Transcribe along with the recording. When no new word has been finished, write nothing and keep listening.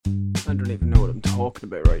I don't even know what I'm talking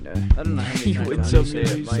about right now. I don't know how many You times would I've some said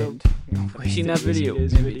it, news, mind. Have you seen that video?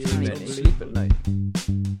 This Maybe video, you can't man. even sleep at night.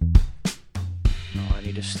 Oh, I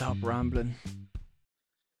need to stop rambling.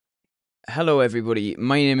 Hello everybody,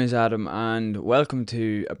 my name is Adam and welcome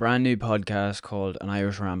to a brand new podcast called An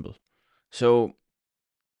Irish Ramble. So,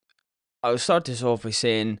 I'll start this off by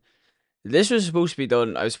saying this was supposed to be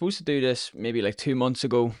done. I was supposed to do this maybe like 2 months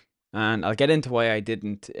ago, and I'll get into why I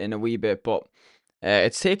didn't in a wee bit, but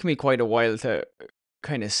it's taken me quite a while to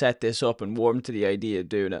kind of set this up and warm to the idea of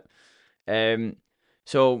doing it.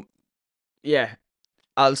 So yeah,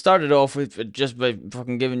 I'll start it off with just by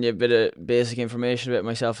fucking giving you a bit of basic information about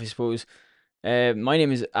myself, I suppose. My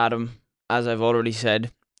name is Adam, as I've already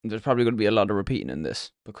said. There's probably going to be a lot of repeating in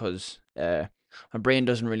this because my brain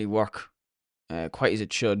doesn't really work quite as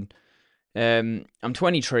it should. I'm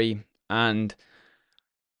 23 and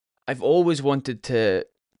I've always wanted to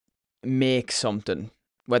make something.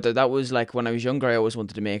 Whether that was like when I was younger, I always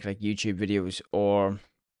wanted to make like YouTube videos, or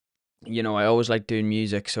I always liked doing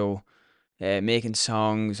music, so making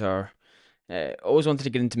songs, or always wanted to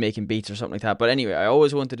get into making beats or something like that. But anyway, I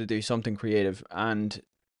always wanted to do something creative, and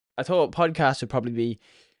I thought podcast would probably be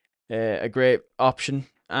a great option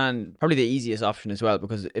and probably the easiest option as well,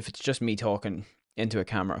 because if it's just me talking into a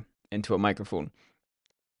camera, into a microphone,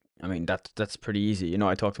 I mean that's pretty easy.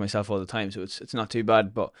 I talk to myself all the time, so it's not too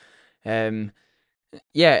bad. But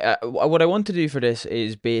what I want to do for this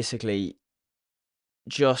is basically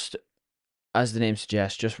just, as the name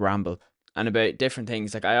suggests, just ramble and about different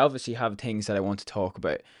things. Like, I obviously have things that I want to talk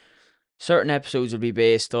about. Certain episodes will be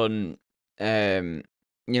based on kind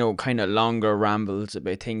of longer rambles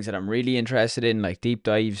about things that I'm really interested in, like deep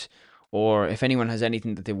dives, or if anyone has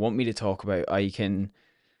anything that they want me to talk about, I can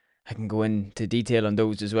go into detail on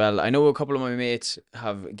those as well. I know a couple of my mates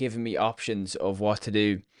have given me options of what to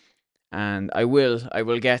do, and I will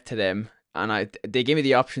get to them. And they gave me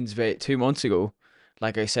the options about 2 months ago,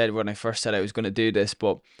 like I said when I first said I was going to do this.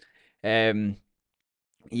 But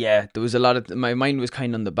yeah, there was a lot of my mind was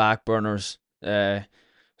kind of on the back burners.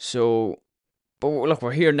 So, but look,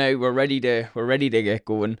 we're here now. We're ready to get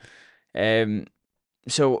going.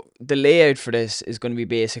 So the layout for this is going to be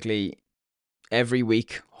basically every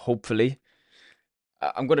week, hopefully.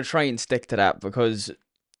 I'm going to try and stick to that because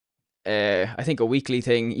I think a weekly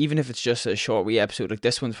thing, even if it's just a short wee episode, like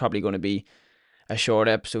this one's probably going to be a short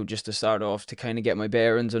episode just to start off, to kind of get my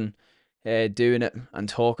bearings and doing it and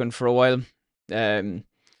talking for a while.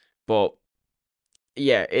 But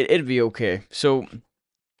yeah, it'll be okay. So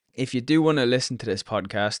if you do want to listen to this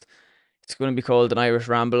podcast, it's going to be called An Irish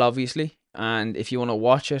Ramble, obviously. And if you want to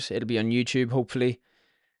watch it, it'll be on YouTube, hopefully.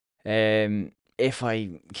 If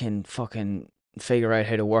I can fucking figure out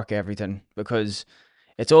how to work everything, because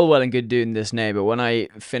it's all well and good doing this now, but when I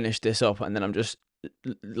finish this up and then I'm just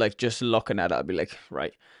looking at it, I'll be like,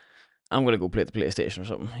 right, I'm gonna go play the PlayStation or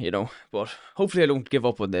something. But hopefully I don't give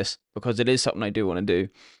up on this, because it is something I do want to do.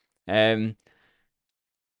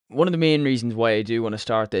 One of the main reasons why I do want to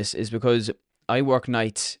start this is because I work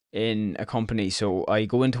nights in a company, so I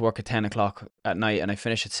go into work at 10 o'clock at night and I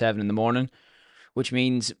finish at 7 in the morning, which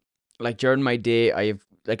means like during my day I have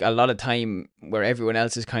like a lot of time where everyone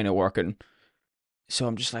else is kind of working. So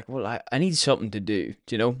I'm just like, well, I need something to do,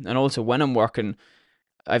 And also when I'm working,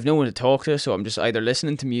 I've no one to talk to, so I'm just either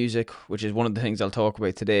listening to music, which is one of the things I'll talk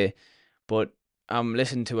about today, but I'm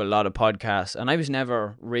listening to a lot of podcasts, and I was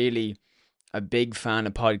never really a big fan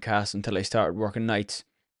of podcasts until I started working nights.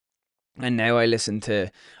 And now I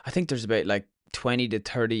think there's about like 20 to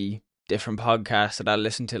 30 different podcasts that I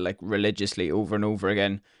listen to like religiously over and over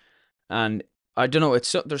again. And I don't know,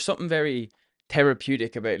 there's something very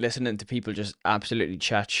therapeutic about listening to people just absolutely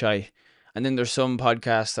chat shy. And then there's some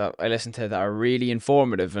podcasts that I listen to that are really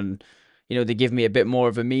informative, and they give me a bit more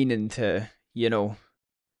of a meaning to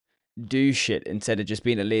do shit instead of just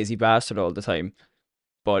being a lazy bastard all the time.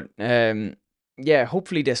 But yeah,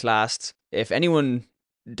 hopefully this lasts. If anyone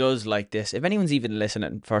does like this, if anyone's even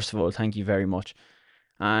listening, first of all, thank you very much.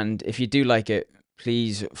 And if you do like it,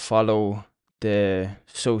 please follow the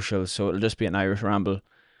socials. So it'll just be An Irish Ramble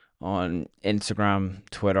on Instagram,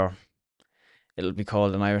 Twitter. It'll be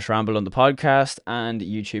called An Irish Ramble on the podcast and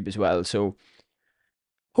YouTube as well. So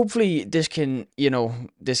hopefully this can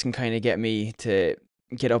kind of get me to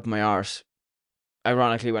get up my arse.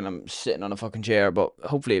 Ironically, when I'm sitting on a fucking chair, but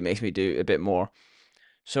hopefully it makes me do a bit more.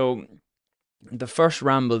 So the first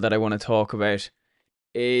ramble that I want to talk about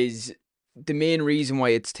is the main reason why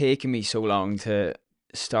it's taken me so long to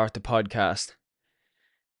start the podcast.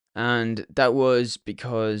 And that was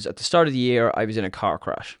because at the start of the year, I was in a car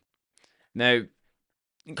crash. Now,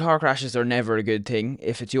 car crashes are never a good thing,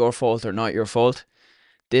 if it's your fault or not your fault.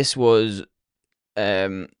 this was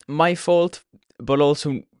my fault, but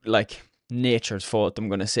also like nature's fault, I'm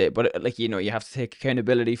gonna say. But like, you have to take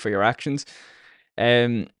accountability for your actions.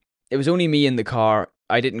 Um, it was only me in the car.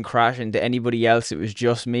 I didn't crash into anybody else. It was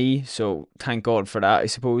just me. So thank God for that, I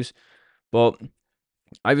suppose. But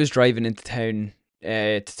I was driving into town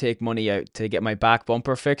to take money out to get my back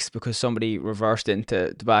bumper fixed because somebody reversed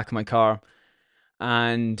into the back of my car,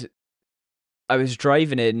 and I was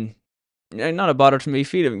driving in. Not a bother to me,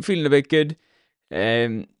 feeling a bit good.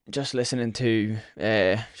 Just listening to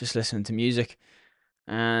music,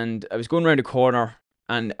 and I was going around a corner.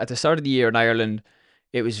 And at the start of the year in Ireland,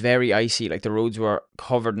 it was very icy. Like the roads were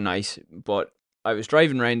covered in ice, but I was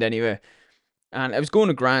driving around anyway, and I was going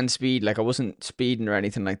a grand speed. Like I wasn't speeding or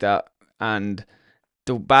anything like that, and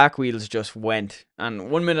the back wheels just went. And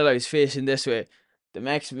one minute I was facing this way, the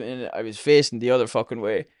next minute I was facing the other fucking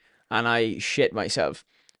way, and I shit myself.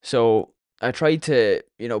 So I tried to,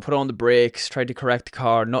 put on the brakes, tried to correct the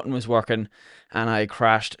car, nothing was working, and I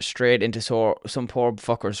crashed straight into some poor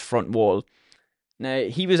fucker's front wall. Now,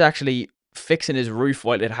 he was actually fixing his roof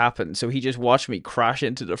while it happened, so he just watched me crash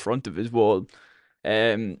into the front of his wall.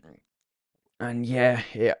 Um, and yeah,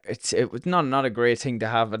 it was not a great thing to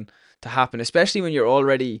happen, especially when you're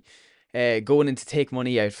already going in to take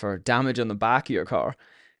money out for damage on the back of your car.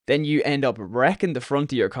 Then you end up wrecking the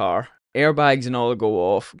front of your car, airbags and all go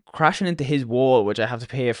off, crashing into his wall, which I have to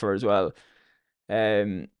pay for as well.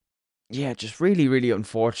 Um, yeah, just really, really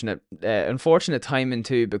unfortunate. Unfortunate timing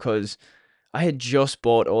too, because I had just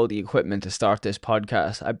bought all the equipment to start this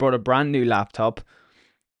podcast. I brought a brand new laptop.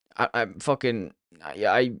 I fucking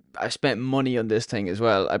I spent money on this thing as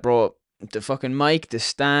well. I brought the fucking mic, the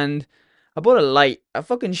stand. I bought a light, a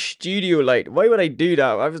fucking studio light. Why would I do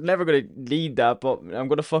that? I was never gonna need that, but I'm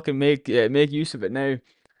gonna fucking make use of it now.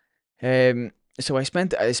 So I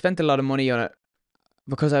spent a lot of money on it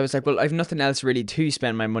because I was like, well, I've nothing else really to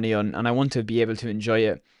spend my money on, and I want to be able to enjoy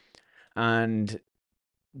it. And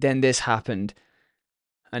then this happened,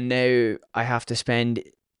 and now I have to spend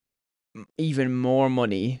even more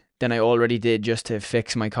money than I already did just to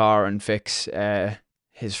fix my car and fix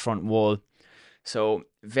his front wall. So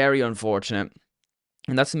very unfortunate,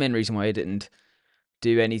 and that's the main reason why I didn't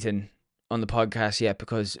do anything on the podcast yet.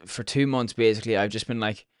 Because for 2 months, basically, I've just been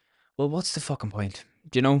like, well, what's the fucking point?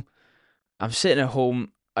 Do you know? I'm sitting at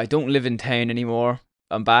home. I don't live in town anymore.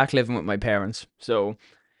 I'm back living with my parents, so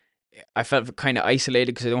I felt kind of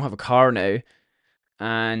isolated because I don't have a car now,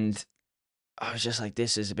 and I was just like,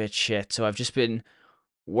 this is a bit shit. So I've just been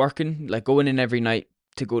working, like going in every night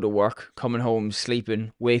to go to work, coming home,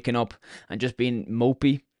 sleeping, waking up, and just being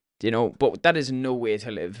mopey, But that is no way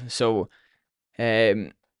to live. So,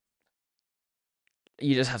 um,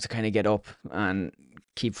 you just have to kind of get up and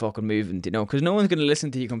keep fucking moving, because no one's gonna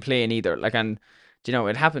listen to you complain either. Like, and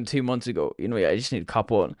it happened 2 months ago. I just need to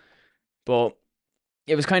cop on. But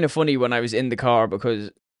it was kind of funny when I was in the car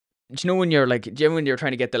because when you're like, when you're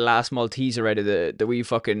trying to get the last Malteser out of the wee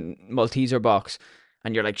fucking Malteser box,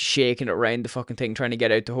 and you're like shaking it around the fucking thing trying to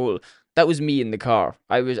get out the hole. That was me in the car.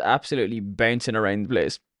 I was absolutely bouncing around the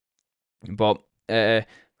place. But when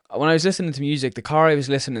I was listening to music, the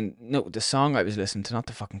song I was listening to, not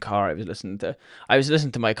the fucking car I was listening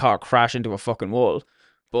to my car crash into a fucking wall.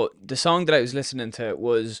 But the song that I was listening to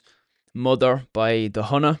was Mother by The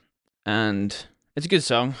Hunna, and it's a good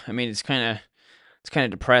song. I mean, it's kind of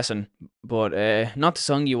depressing, but not the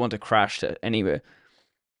song you want to crash to anyway.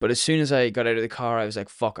 But as soon as I got out of the car, I was like,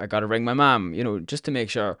 fuck, I gotta ring my mom, just to make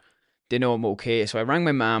sure they know I'm okay. So I rang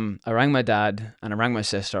my mom, I rang my dad, and I rang my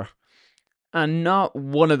sister. And not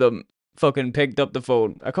one of them fucking picked up the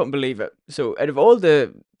phone. I couldn't believe it. So out of all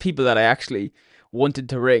the people that I actually wanted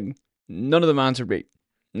to ring, none of them answered me.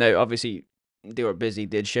 Now, obviously, they were busy,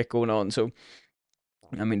 they had shit going on. So,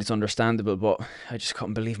 I mean, it's understandable, but I just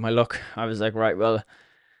couldn't believe my luck. I was like, right, well,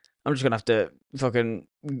 I'm just gonna have to fucking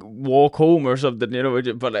walk home or something,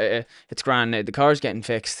 But it's grand now. The car's getting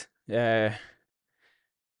fixed.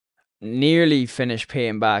 Nearly finished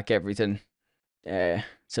paying back everything.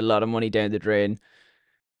 It's a lot of money down the drain.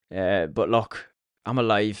 But look, I'm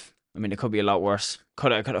alive. I mean, it could be a lot worse.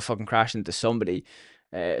 I could have fucking crashed into somebody.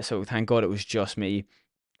 So thank God it was just me.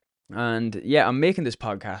 And yeah, I'm making this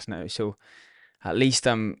podcast now, so at least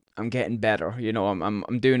I'm getting better.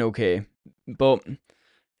 I'm doing okay. But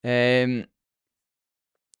um,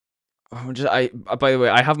 by the way,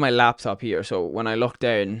 I have my laptop here, so when I look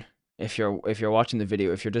down, if you're watching the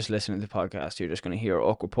video, if you're just listening to the podcast, you're just gonna hear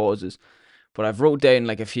awkward pauses. But I've wrote down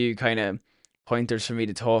like a few kind of pointers for me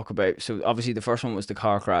to talk about. So obviously the first one was the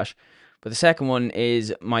car crash, but the second one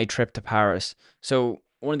is my trip to Paris. So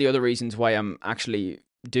one of the other reasons why I'm actually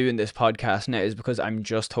doing this podcast now is because I'm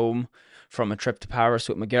just home from a trip to Paris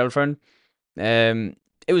with my girlfriend. Um,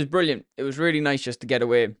 it was brilliant. It was really nice just to get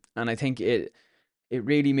away, and I think it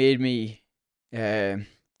really made me. Uh,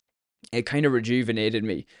 it kind of rejuvenated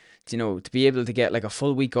me, to be able to get like a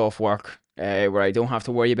full week off work, where I don't have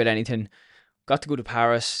to worry about anything. Got to go to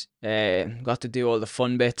Paris. Got to do all the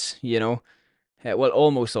fun bits. Well,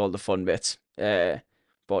 almost all the fun bits.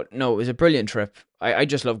 But no, it was a brilliant trip. I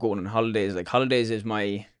just love going on holidays. Like holidays is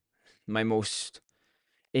my most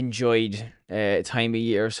enjoyed time of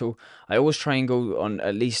year. So I always try and go on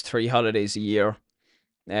at least 3 holidays a year.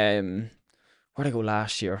 Where'd I go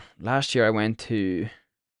last year? Last year I went to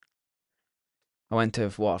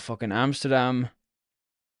what, fucking Amsterdam,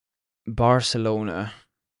 Barcelona,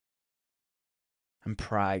 and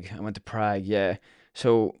Prague. I went to Prague, yeah.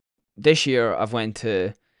 So this year I've went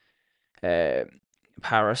to uh,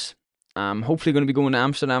 Paris. I'm hopefully going to be going to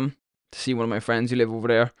Amsterdam to see one of my friends who live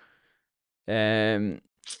over there. Um,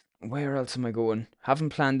 where else am I going? Haven't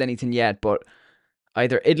planned anything yet, but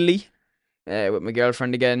either Italy, with my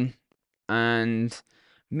girlfriend again, and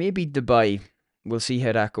maybe Dubai. We'll see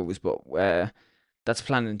how that goes, but that's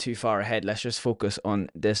planning too far ahead. Let's just focus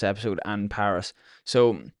on this episode and Paris.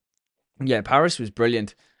 So, yeah, Paris was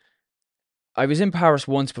brilliant. I was in Paris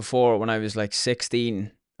once before when I was like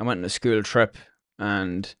 16. I went on a school trip,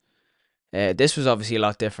 and this was obviously a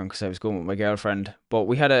lot different because I was going with my girlfriend. But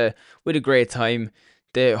we had a great time.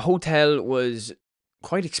 The hotel was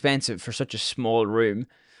quite expensive for such a small room,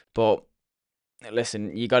 but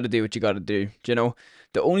listen, you got to do what you got to do.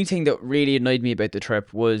 The only thing that really annoyed me about the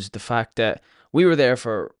trip was the fact that we were there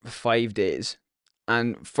for 5 days,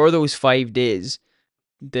 and for those 5 days,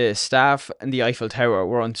 the staff and the Eiffel Tower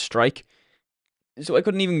were on strike, so I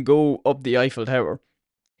couldn't even go up the Eiffel Tower.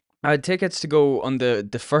 I had tickets to go on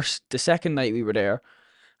the second night we were there,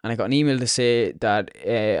 and I got an email to say that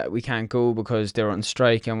we can't go because they're on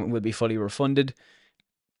strike and we'll be fully refunded.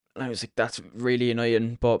 And I was like, that's really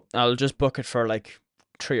annoying, but I'll just book it for like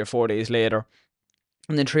 3 or 4 days later.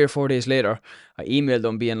 And then 3 or 4 days later, I emailed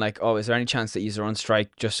them being like, "Oh, is there any chance that you're on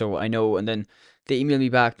strike? Just so I know." And then they emailed me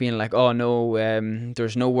back being like, "Oh no,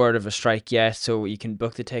 there's no word of a strike yet, so you can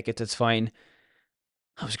book the tickets. It's fine."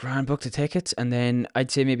 I was grand, booked the tickets, and then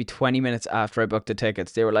I'd say maybe 20 minutes after I booked the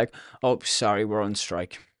tickets, they were like, "Oh, sorry, we're on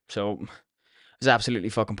strike." So it was absolutely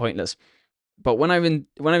fucking pointless. But when I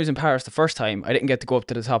was in Paris the first time, I didn't get to go up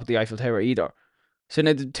to the top of the Eiffel Tower either. So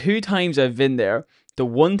now the 2 times I've been there, the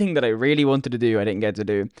one thing that I really wanted to do, I didn't get to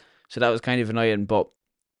do. So that was kind of annoying, but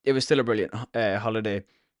it was still a brilliant holiday.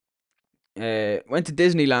 Went to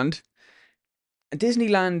Disneyland.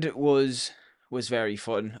 Disneyland was very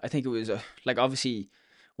fun. I think it was like obviously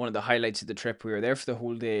one of the highlights of the trip. We were there for the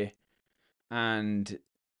whole day, and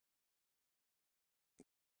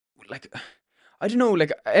like I don't know,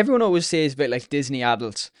 like everyone always says about like Disney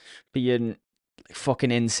adults being like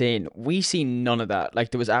fucking insane. We seen none of that.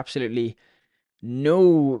 Like there was absolutely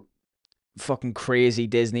no fucking crazy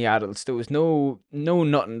Disney adults. There was no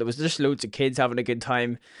nothing. There was just loads of kids having a good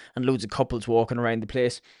time and loads of couples walking around the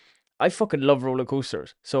place. I fucking love roller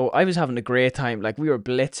coasters. So I was having a great time. Like we were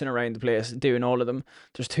blitzing around the place doing all of them.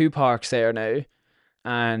 There's 2 parks there now.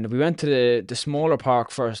 And we went to the smaller park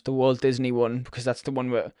first, the Walt Disney one, because that's the one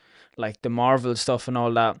with like the Marvel stuff and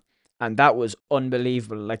all that. And that was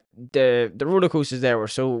unbelievable. Like the roller coasters there were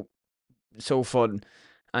so fun.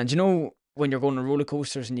 And when you're going on roller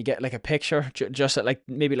coasters and you get like a picture just at like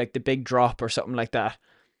maybe like the big drop or something like that,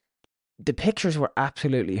 the pictures were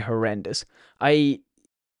absolutely horrendous. I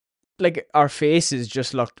like our faces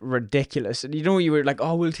just looked ridiculous, and you were like,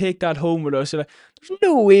 "Oh, we'll take that home with us." And there's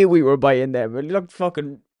no way we were buying them. It looked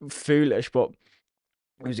fucking foolish, but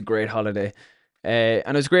it was a great holiday, and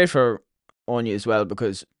it was great for Anya as well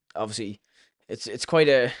because obviously it's quite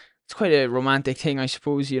a romantic thing, I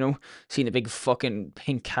suppose. Seeing a big fucking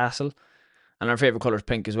pink castle, and our favorite color is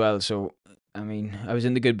pink as well. So I mean, I was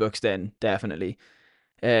in the good books then, definitely.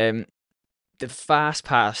 Um, the fast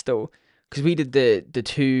pass though, because we did the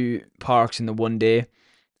 2 parks in the one day,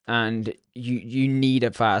 and you need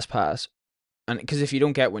a fast pass, and because if you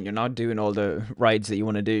don't get one, you're not doing all the rides that you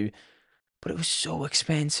want to do. But it was so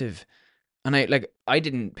expensive, and I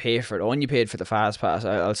didn't pay for it. Anya paid for the fast pass.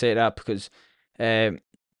 I'll say that because, um,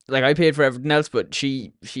 like I paid for everything else, but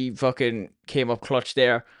she fucking came up clutch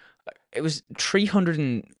there. It was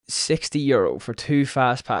 €360 for 2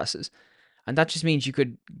 fast passes, and that just means you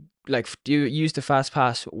could like do use the fast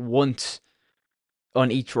pass once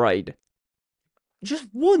on each ride, just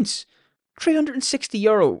once.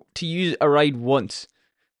 €360 to use a ride once.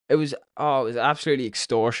 It was absolutely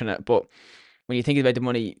extortionate. But when you think about the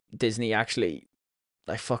money Disney actually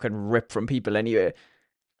like fucking rip from people anyway,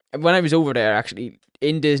 when I was over there, actually,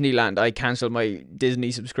 in Disneyland, I cancelled my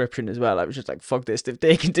Disney subscription as well. I was just like, fuck this, they've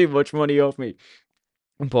taken too much money off me.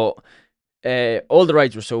 But all the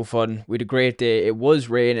rides were so fun. We had a great day. It was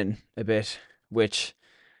raining a bit, which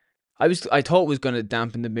I thought was going to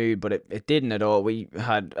dampen the mood, but it didn't at all. We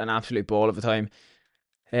had an absolute ball of a time.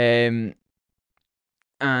 Um,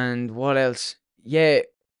 and what else? Yeah,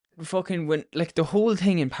 fucking when like the whole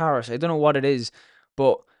thing in Paris. I don't know what it is,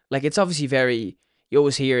 but like it's obviously very. You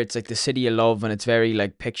always hear it's like the city of love, and it's very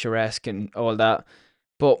like picturesque and all that.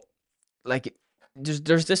 But like,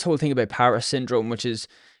 there's this whole thing about Paris syndrome, which is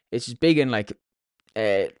it's just big in like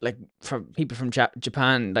for people from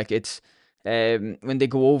Japan. Like it's when they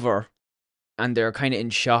go over and they're kind of in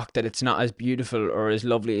shock that it's not as beautiful or as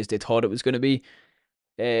lovely as they thought it was going to be.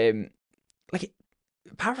 Um, like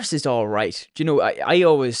Paris is all right. Do you know? I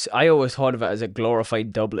always thought of it as a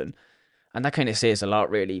glorified Dublin, and that kind of says a lot,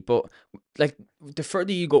 really. But like the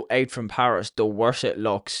further you go out from Paris, the worse it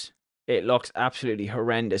looks. It looks absolutely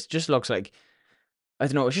horrendous. It just looks like I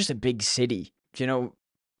don't know. It's just a big city, do you know,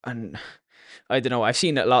 and I don't know. I've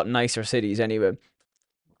seen a lot nicer cities anyway,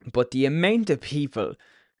 but the amount of people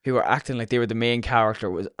who were acting like they were the main character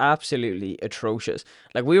was absolutely atrocious.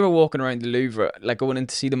 Like we were walking around the Louvre, like going in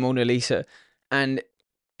to see the Mona Lisa, and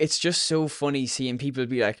it's just so funny seeing people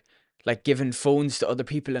be like giving phones to other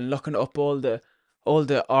people and looking up all the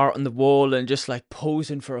art on the wall and just like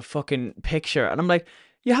posing for a fucking picture. And I'm like,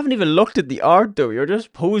 you haven't even looked at the art though. You're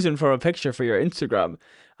just posing for a picture for your Instagram.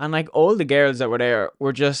 And like all the girls that were there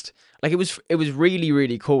were just like it was really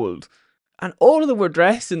really cold. And all of them were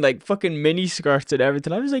dressed in like fucking mini skirts and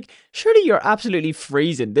everything. I was like, surely you're absolutely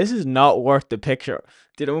freezing. This is not worth the picture,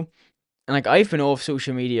 you know? And like I've been off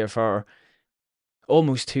social media for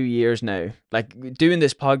almost 2 years now. Like doing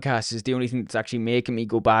this podcast is the only thing that's actually making me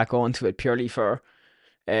go back onto it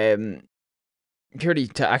um purely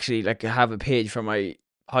to actually like have a page for my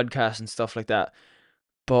podcast and stuff like that.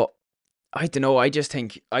 But I don't know. I just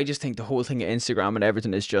think the whole thing of Instagram and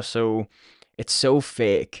everything is just so it's so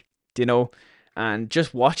fake, you know. And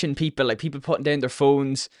just watching people like people putting down their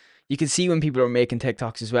phones, you can see when people are making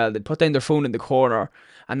TikToks as well. They'd put down their phone in the corner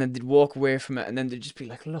and then they'd walk away from it and then they'd just be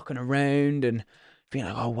like looking around and being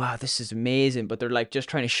like, "Oh wow, this is amazing!" But they're like just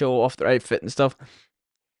trying to show off their outfit and stuff.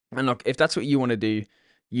 And look, if that's what you want to do,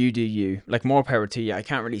 you do you. Like more power to you. I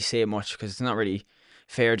can't really say much because it's not really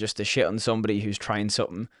fair just to shit on somebody who's trying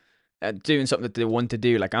something doing something that they want to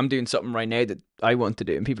do. Like I'm doing something right now that I want to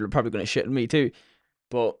do, and people are probably going to shit on me too.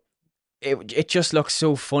 But it just looks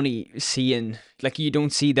so funny seeing like you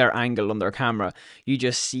don't see their angle on their camera, you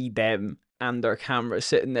just see them and their camera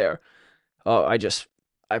sitting there. Oh,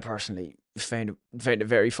 I personally found it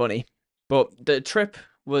very funny. But the trip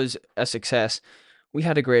was a success. We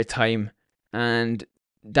had a great time, and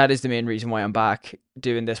that is the main reason why I'm back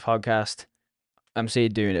doing this podcast. I'm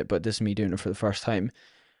saying doing it, but this is me doing it for the first time.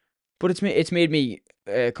 But it's made me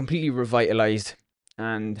completely revitalized,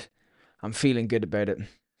 and I'm feeling good about it.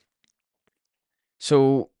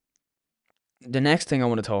 So the next thing I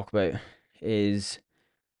want to talk about is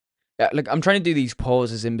like I'm trying to do these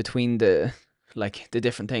pauses in between the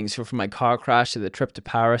different things. So from my car crash to the trip to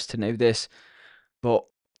Paris to now this, but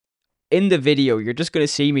in the video you're just gonna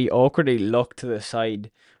see me awkwardly look to the side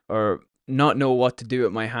or not know what to do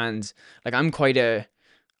with my hands. Like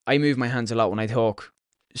I move my hands a lot when I talk.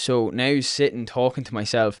 So now sitting talking to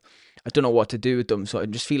myself, I don't know what to do with them. So I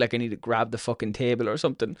just feel like I need to grab the fucking table or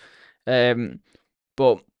something. Um,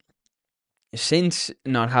 but since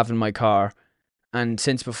not having my car and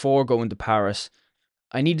since before going to Paris,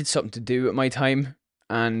 I needed something to do with my time,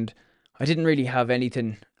 and I didn't really have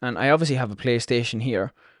anything. And I obviously have a PlayStation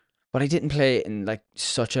here, but I didn't play it in like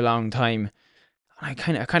such a long time. And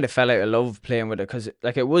I kind of fell out of love playing with it because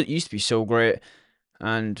like it used to be so great,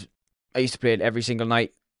 and I used to play it every single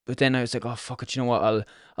night. But then I was like, oh fuck it, you know what?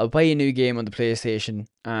 I'll buy a new game on the PlayStation,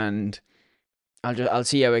 and I'll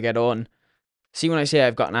see how I get on. See, when I say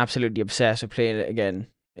I've gotten absolutely obsessed with playing it again,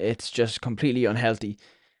 it's just completely unhealthy.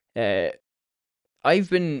 Uh, I've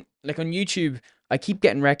been like on YouTube. I keep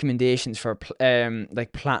getting recommendations for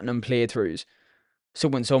like platinum playthroughs. So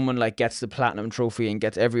when someone like gets the platinum trophy and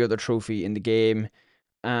gets every other trophy in the game,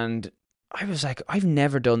 and I was like, I've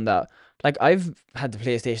never done that. Like I've had the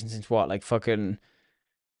PlayStation since what, like fucking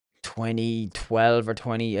 2012 or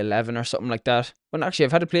 2011 or something like that. Well, actually,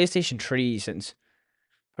 I've had a PlayStation 3 since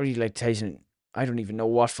probably like 2000. I don't even know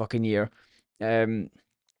what fucking year. Um,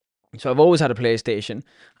 so I've always had a PlayStation,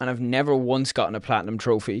 and I've never once gotten a platinum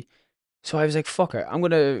trophy. So I was like, fuck it, I'm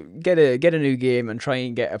gonna get a new game and try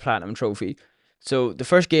and get a platinum trophy. So the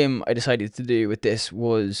first game I decided to do with this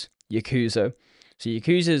was Yakuza. So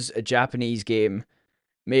Yakuza's a Japanese game,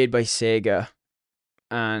 made by Sega,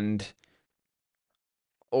 and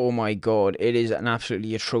oh my god, it is an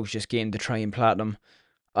absolutely atrocious game to try and platinum.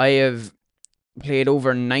 I have played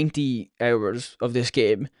over 90 hours of this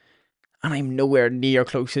game, and I'm nowhere near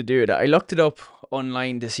close to doing it. I looked it up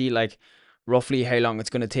online to see like roughly how long it's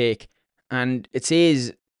going to take, and it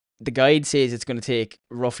says the guide says it's going to take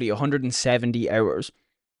roughly 170 hours.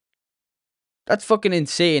 That's fucking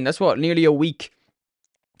insane. That's what, nearly a week.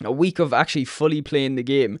 A week of actually fully playing the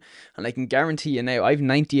game, and I can guarantee you now, I've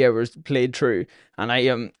 90 hours played through, and I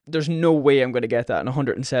am there's no way I'm going to get that in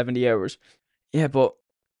 170 hours. Yeah, but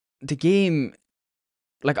the game,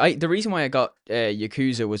 like the reason why I got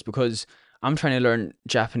Yakuza was because I'm trying to learn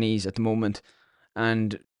Japanese at the moment,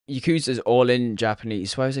 and Yakuza is all in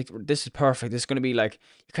Japanese. So I was like, this is perfect. This is going to be like,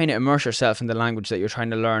 you kind of immerse yourself in the language that you're trying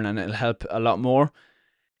to learn, and it'll help a lot more.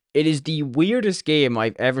 It is the weirdest game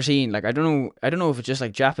I've ever seen. Like, I don't know if it's just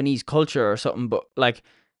like Japanese culture or something, but like,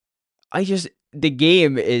 the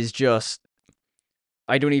game is just,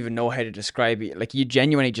 I don't even know how to describe it. Like, you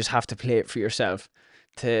genuinely just have to play it for yourself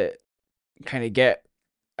to kind of get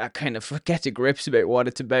get to grips about what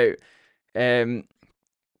it's about. Um,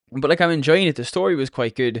 but like, I'm enjoying it. The story was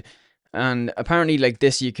quite good, and apparently, like,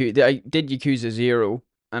 this Yakuza, I did Yakuza 0,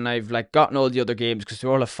 and I've like gotten all the other games because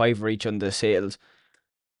they're all a fiver each on the sales.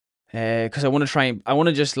 Because I want to I want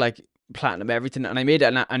to just like platinum everything, and I made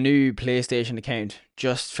a new PlayStation account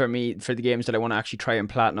just for me for the games that I want to actually try and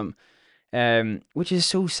platinum. Which is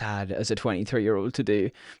so sad as a 23-year-old to do.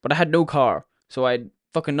 But I had no car, so I had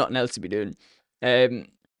fucking nothing else to be doing. Um,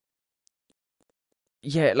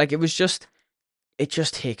 yeah, like it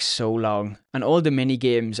just takes so long, and all the mini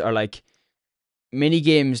games are like mini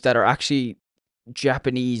games that are actually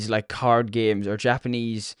Japanese like card games or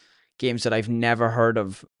Japanese games that I've never heard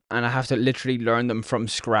of, and I have to literally learn them from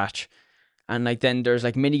scratch. And like then there's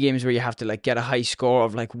like mini games where you have to like get a high score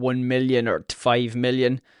of like 1 million or 5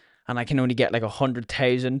 million, and I can only get like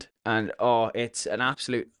 100,000. And oh, it's an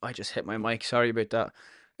absolute. I just hit my mic. Sorry about that.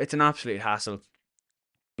 It's an absolute hassle.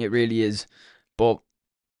 It really is. But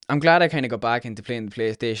I'm glad I kind of got back into playing the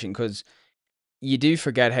PlayStation because you do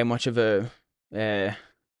forget how much of a uh,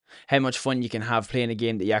 how much fun you can have playing a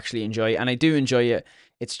game that you actually enjoy. And I do enjoy it.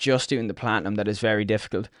 It's just doing the platinum that is very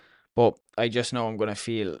difficult. But I just know I'm gonna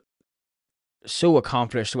feel so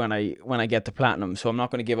accomplished when I get the platinum, so I'm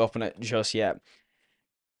not gonna give up on it just yet.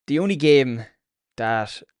 The only game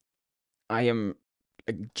that I am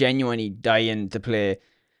genuinely dying to play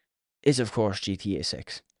is of course GTA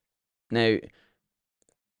 6. Now,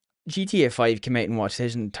 GTA 5 came out in what,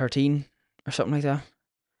 2013 or something like that?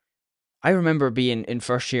 I remember being in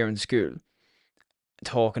first year in school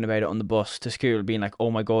talking about it on the bus to school, being like,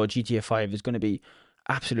 oh my god, GTA 5 is going to be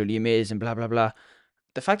absolutely amazing, blah, blah, blah.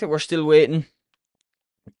 The fact that we're still waiting,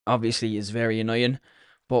 obviously, is very annoying,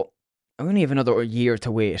 but I only have another year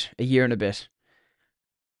to wait, a year and a bit.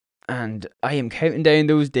 And I am counting down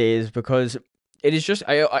those days because it is just,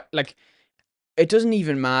 I like, it doesn't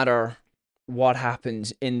even matter what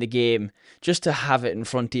happens in the game, just to have it in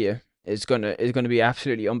front of you is gonna be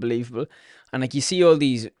absolutely unbelievable. And like, you see all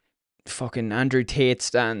these fucking Andrew Tate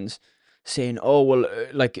stands saying, "Oh well,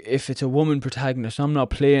 like if it's a woman protagonist, I'm not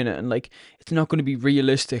playing it," and like it's not going to be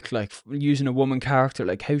realistic. Like using a woman character,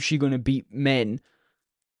 like how's she going to beat men?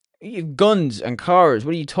 You have guns and cars.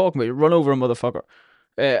 What are you talking about? Run over a motherfucker.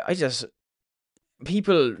 I just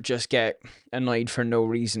People just get annoyed for no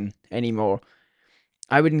reason anymore.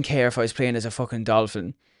 I wouldn't care if I was playing as a fucking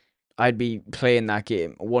dolphin. I'd be playing that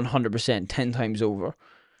game 100%, 10 times over.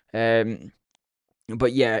 Um,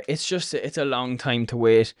 but yeah, it's a long time to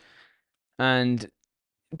wait. And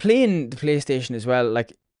playing the PlayStation as well,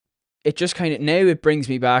 like, it just kind of, now it brings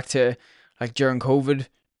me back to like during COVID.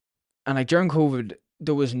 And like during COVID,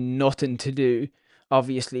 there was nothing to do,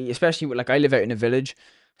 obviously, especially with like, I live out in a village.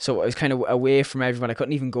 So I was kind of away from everyone. I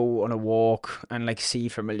couldn't even go on a walk and like see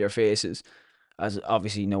familiar faces, as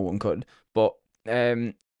obviously no one could. But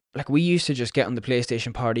um, like we used to just get on the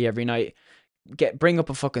PlayStation party every night, bring up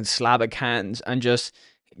a fucking slab of cans and just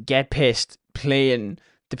get pissed playing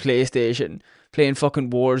the PlayStation, playing fucking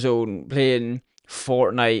Warzone, playing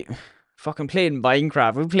Fortnite, fucking playing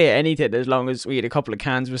Minecraft. We'd play anything as long as we had a couple of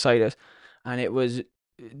cans beside us, and it was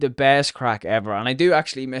the best crack ever. And I do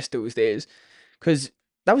actually miss those days because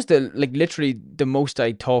that was the like literally the most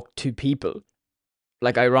I talked to people.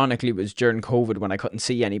 Like, ironically, was during COVID when I couldn't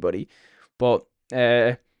see anybody. But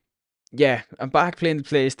yeah, I'm back playing the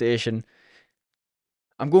PlayStation.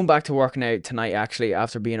 I'm going back to working out tonight actually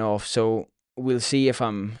after being off, so we'll see if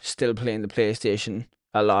I'm still playing the PlayStation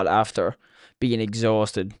a lot after being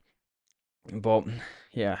exhausted. But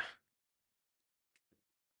yeah.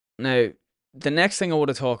 Now, the next thing I want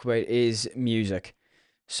to talk about is music.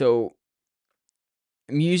 So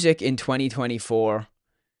music in 2024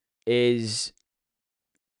 is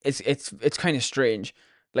it's kind of strange.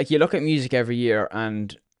 Like you look at music every year,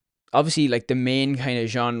 and obviously like the main kind of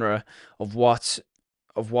genre of what's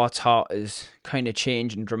hot is kind of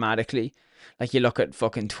changing dramatically. Like you look at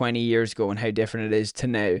fucking 20 years ago and how different it is to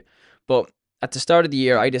now. But at the start of the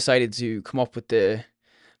year, I decided to come up with the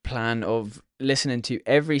plan of listening to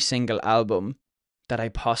every single album that I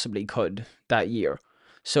possibly could that year.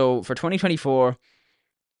 So for 2024,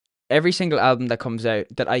 every single album that comes out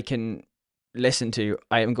that I can listen to,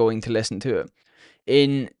 I am going to listen to it.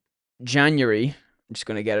 In January, I'm just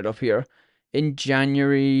going to get it up here. In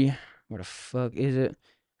January, what the fuck is it?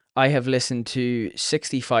 I have listened to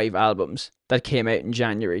 65 albums that came out in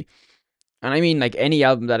January. And I mean, like any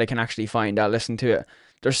album that I can actually find, I'll listen to it.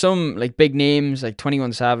 There's some like big names, like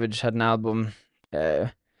 21 Savage had an album. Uh,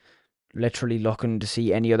 Literally looking to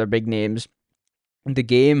see any other big names. The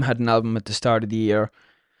Game had an album at the start of the year.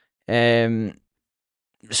 Um,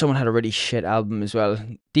 Someone had a really shit album as well.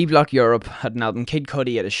 D Block Europe had an album. Kid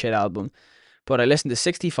Cudi had a shit album. But I listened to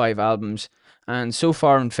 65 albums, and so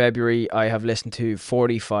far in February, I have listened to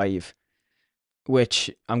 45,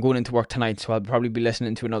 which I'm going into work tonight, so I'll probably be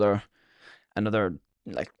listening to another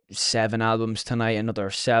like 7 albums tonight,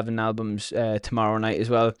 another 7 albums tomorrow night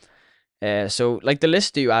as well. So like the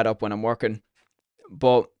lists do add up when I'm working,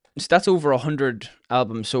 but that's over 100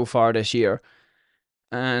 albums so far this year.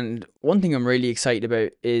 And one thing I'm really excited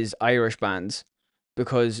about is Irish bands,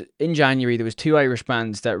 because in January there was 2 Irish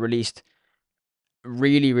bands that released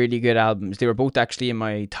really really good albums. They were both actually in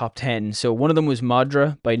my top 10. So one of them was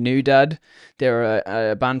Modra by New Dad. They're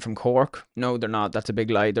a band from Cork. No, they're not. That's a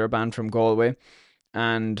big lie. They're a band from Galway,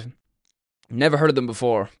 and never heard of them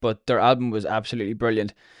before, but their album was absolutely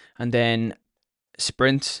brilliant. And then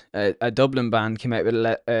Sprint, a Dublin band, came out with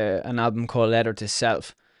an album called Letter to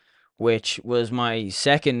Self, which was my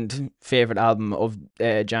second favorite album of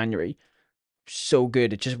January. So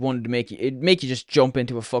good. It just wanted to make you just jump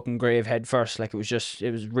into a fucking grave head first. Like it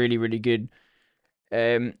was really really good.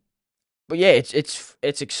 Um, but yeah,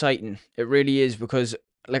 it's exciting. It really is, because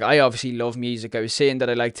like I obviously love music. I was saying that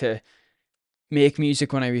I like to make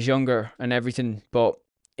music when I was younger and everything, but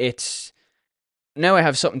it's now I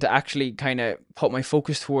have something to actually kind of put my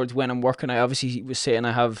focus towards when I'm working. I obviously was saying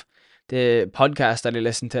I have the podcast that I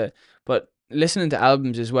listen to, but listening to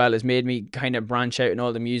albums as well has made me kind of branch out in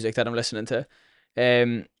all the music that I'm listening to.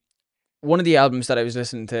 Um, One of the albums that I was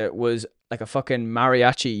listening to was like a fucking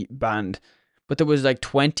mariachi band, but there was like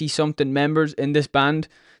 20 something members in this band.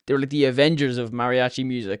 They were like the Avengers of mariachi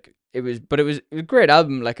music. It was a great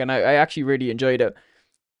album, like, and I actually really enjoyed it.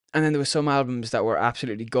 And then there was some albums that were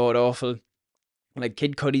absolutely god awful. Like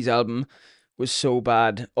Kid Cudi's album was so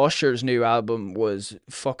bad. Usher's new album was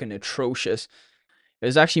fucking atrocious. It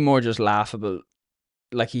was actually more just laughable.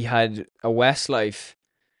 Like he had uh, a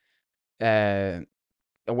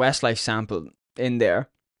Westlife sample in there,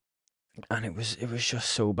 and it was just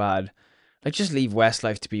so bad. Like just leave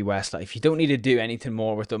Westlife to be Westlife. You don't need to do anything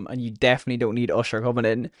more with them, and you definitely don't need Usher coming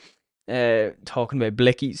in, talking about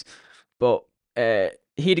blickies. But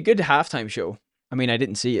he had a good halftime show. I mean, I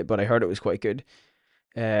didn't see it, but I heard it was quite good.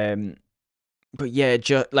 Um, but yeah,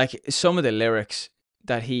 just like some of the lyrics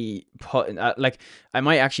that he put in, like I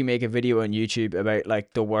might actually make a video on YouTube about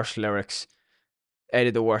like the worst lyrics out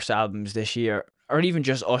of the worst albums this year, or even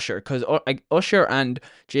just Usher, because like Usher and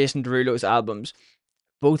Jason Derulo's albums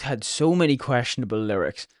both had so many questionable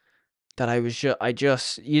lyrics that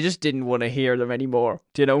you just didn't want to hear them anymore,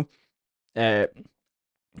 do you know? Uh,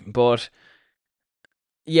 but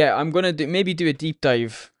yeah, I'm gonna maybe do a deep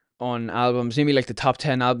dive on albums, maybe like the top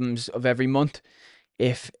 10 albums of every month.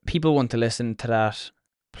 If people want to listen to that,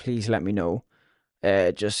 please let me know.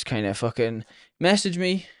 Just kind of fucking message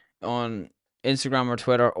me on Instagram or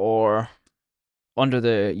Twitter, or under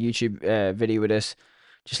the YouTube video with this.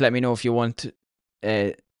 Just let me know if you want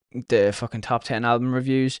uh, the fucking top 10 album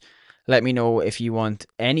reviews. Let me know if you want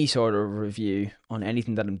any sort of review on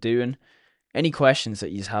anything that I'm doing. Any questions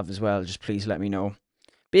that you have as well, just please let me know.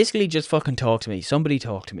 Basically, just fucking talk to me. Somebody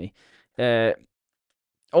talk to me. Uh,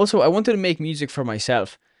 Also, I wanted to make music for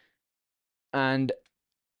myself. And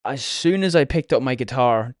as soon as I picked up my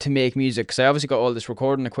guitar to make music, because I obviously got all this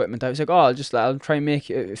recording equipment, I was like, oh, I'll try and make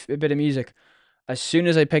a bit of music. As soon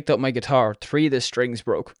as I picked up my guitar, 3 of the strings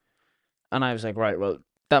broke, and I was like, right, well,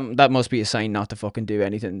 that must be a sign not to fucking do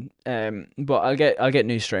anything. But I'll get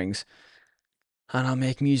new strings, and I'll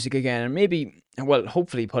make music again, and maybe, well,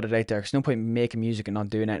 hopefully put it out there. Cause no point making music and not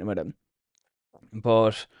doing anything with it.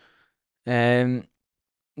 But um,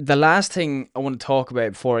 the last thing I want to talk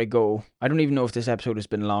about before I go, I don't even know if this episode has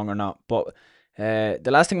been long or not, but the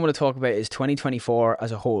last thing I want to talk about is 2024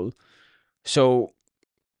 as a whole. So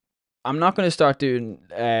I'm not going to start doing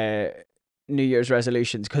New Year's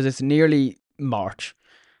resolutions because it's nearly March,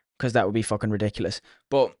 because that would be fucking ridiculous.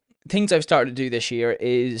 But things I've started to do this year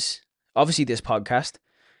is obviously this podcast.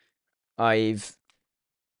 I'm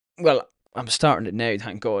starting it now,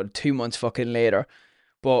 thank God, 2 months fucking later.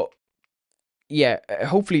 But yeah,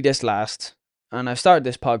 hopefully this lasts. And I've started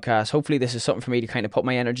this podcast. Hopefully this is something for me to kind of put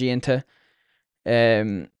my energy into.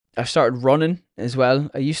 I've started running as well.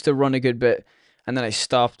 I used to run a good bit and then I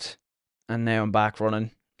stopped and now I'm back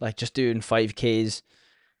running. Like just doing 5Ks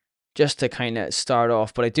just to kind of start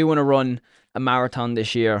off. But I do want to run a marathon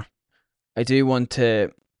this year. I do want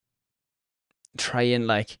to try and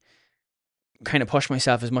like kind of push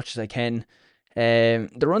myself as much as I can. The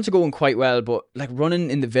runs are going quite well, but like running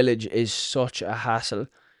in the village is such a hassle.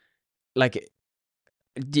 Like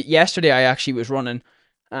yesterday, I actually was running,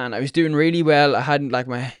 and I was doing really well. I had like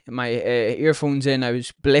my earphones in. I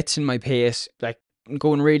was blitzing my pace, like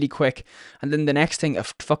going really quick. And then the next thing, a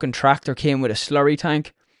fucking tractor came with a slurry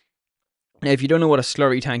tank. Now, if you don't know what a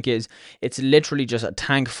slurry tank is, it's literally just a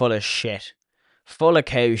tank full of shit, full of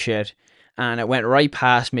cow shit, and it went right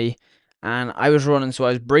past me. And I was running, so I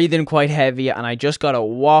was breathing quite heavy, and I just got a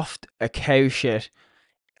waft of cow shit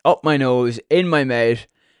up my nose, in my mouth,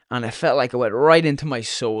 and it felt like it went right into my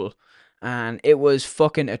soul. And it was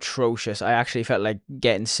fucking atrocious. I actually felt like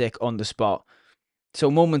getting sick on the spot.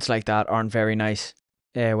 So moments like that aren't very nice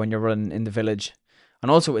when you're running in the village.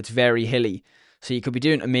 And also, it's very hilly. So you could be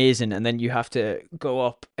doing amazing, and then you have to go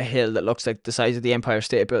up a hill that looks like the size of the Empire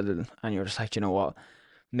State Building, and you're just like, you know what?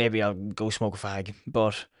 Maybe I'll go smoke a fag.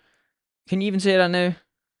 But can you even say that now?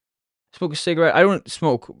 Smoke a cigarette? I don't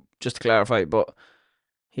smoke, just to clarify, but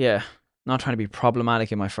yeah, not trying to be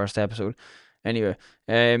problematic in my first episode. Anyway,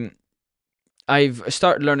 I've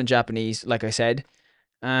started learning Japanese, like I said,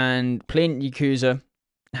 and playing Yakuza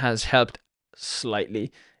has helped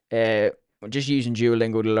slightly. Just using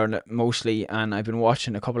Duolingo to learn it mostly, and I've been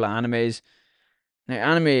watching a couple of animes. Now,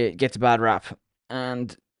 anime gets a bad rap,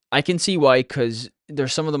 and I can see why, because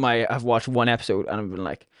there's some of them I have watched one episode and I've been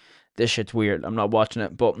like, this shit's weird, I'm not watching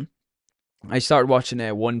it. But I started watching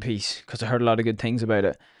One Piece because I heard a lot of good things about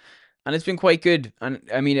it, and it's been quite good. And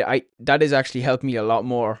I mean, I that has actually helped me a lot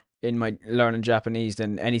more in my learning Japanese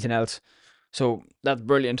than anything else. So that's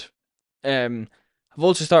brilliant. I've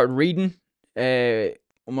also started reading.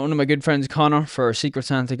 One of my good friends, Connor, for Secret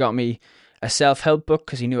Santa, got me a self-help book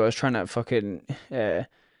because he knew I was trying to fucking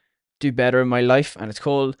do better in my life, and it's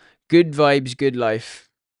called Good Vibes, Good Life.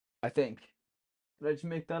 I think. Did I just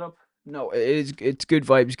make that up? No, it's Good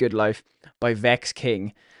Vibes, Good Life by Vex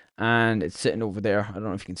King, and it's sitting over there. I don't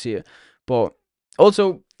know if you can see it, but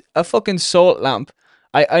also a fucking salt lamp.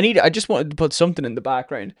 I just wanted to put something in the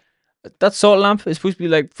background. That salt lamp is supposed to be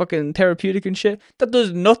like fucking therapeutic and shit. That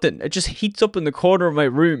does nothing. It just heats up in the corner of my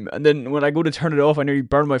room, and then when I go to turn it off, I nearly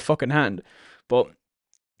burn my fucking hand. But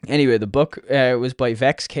anyway, the book was by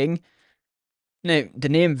Vex King. Now, the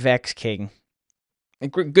name Vex King, a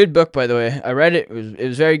good book, by the way. I read it. It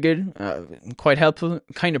was very good. Quite helpful.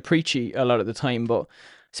 Kind of preachy a lot of the time, but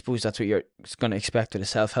I suppose that's what you're going to expect with a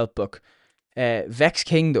self-help book. Vex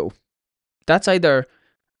King, though, that's either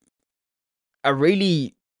a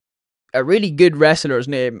really good wrestler's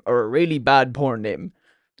name or a really bad porn name.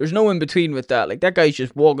 There's no in between with that. Like, that guy's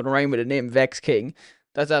just walking around with the name Vex King.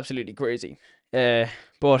 That's absolutely crazy.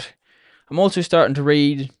 But I'm also starting to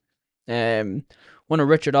read one of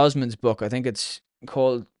Richard Osman's book. I think it's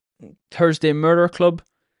called Thursday Murder Club.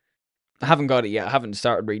 I haven't got it yet. I haven't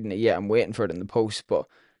started reading it yet. I'm waiting for it in the post. But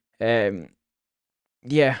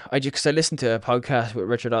yeah, because I listened to a podcast with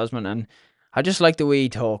Richard Osman, and I just like the way he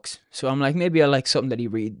talks. So I'm like, maybe I like something that he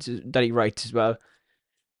reads, that he writes as well.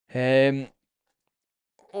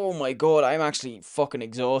 Oh my god, I'm actually fucking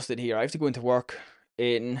exhausted here. I have to go into work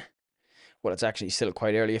in, well, it's actually still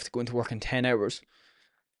quite early. I have to go into work in 10 hours.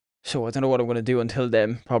 So I don't know what I'm going to do until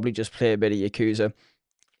then. Probably just play a bit of Yakuza.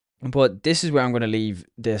 But this is where I'm going to leave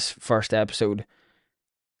this first episode.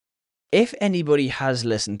 If anybody has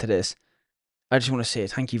listened to this, I just want to say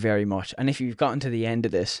thank you very much. And if you've gotten to the end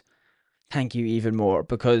of this, thank you even more,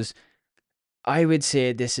 because I would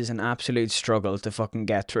say this is an absolute struggle to fucking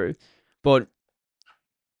get through. But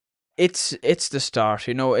it's the start,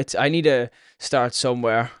 you know. I need to start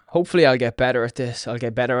somewhere. Hopefully I'll get better at this. I'll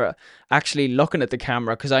get better at actually looking at the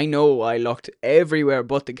camera, because I know I looked everywhere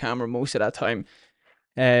but the camera most of that time.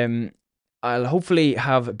 I'll hopefully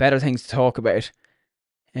have better things to talk about.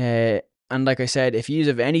 And like I said, if you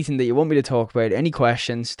have anything that you want me to talk about, any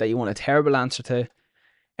questions that you want a terrible answer to,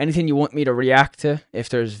 anything you want me to react to, if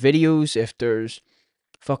there's videos, if there's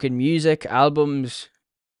fucking music, albums,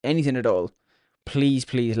 anything at all, please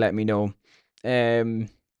let me know.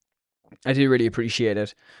 I do really appreciate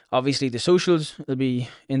it. Obviously, the socials will be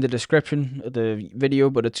in the description of the video,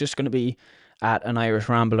 but it's just going to be at An Irish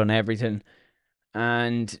Ramble on everything.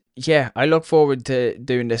 And yeah, I look forward to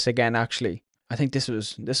doing this again. Actually, I think this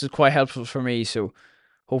is quite helpful for me. So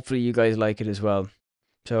hopefully you guys like it as well.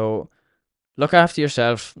 So look after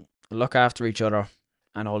yourself, look after each other,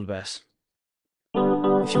 and all the best.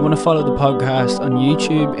 If you want to follow the podcast on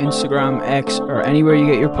YouTube, Instagram, X, or anywhere you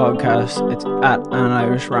get your podcasts, it's at An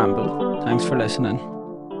Irish Ramble. Thanks for listening.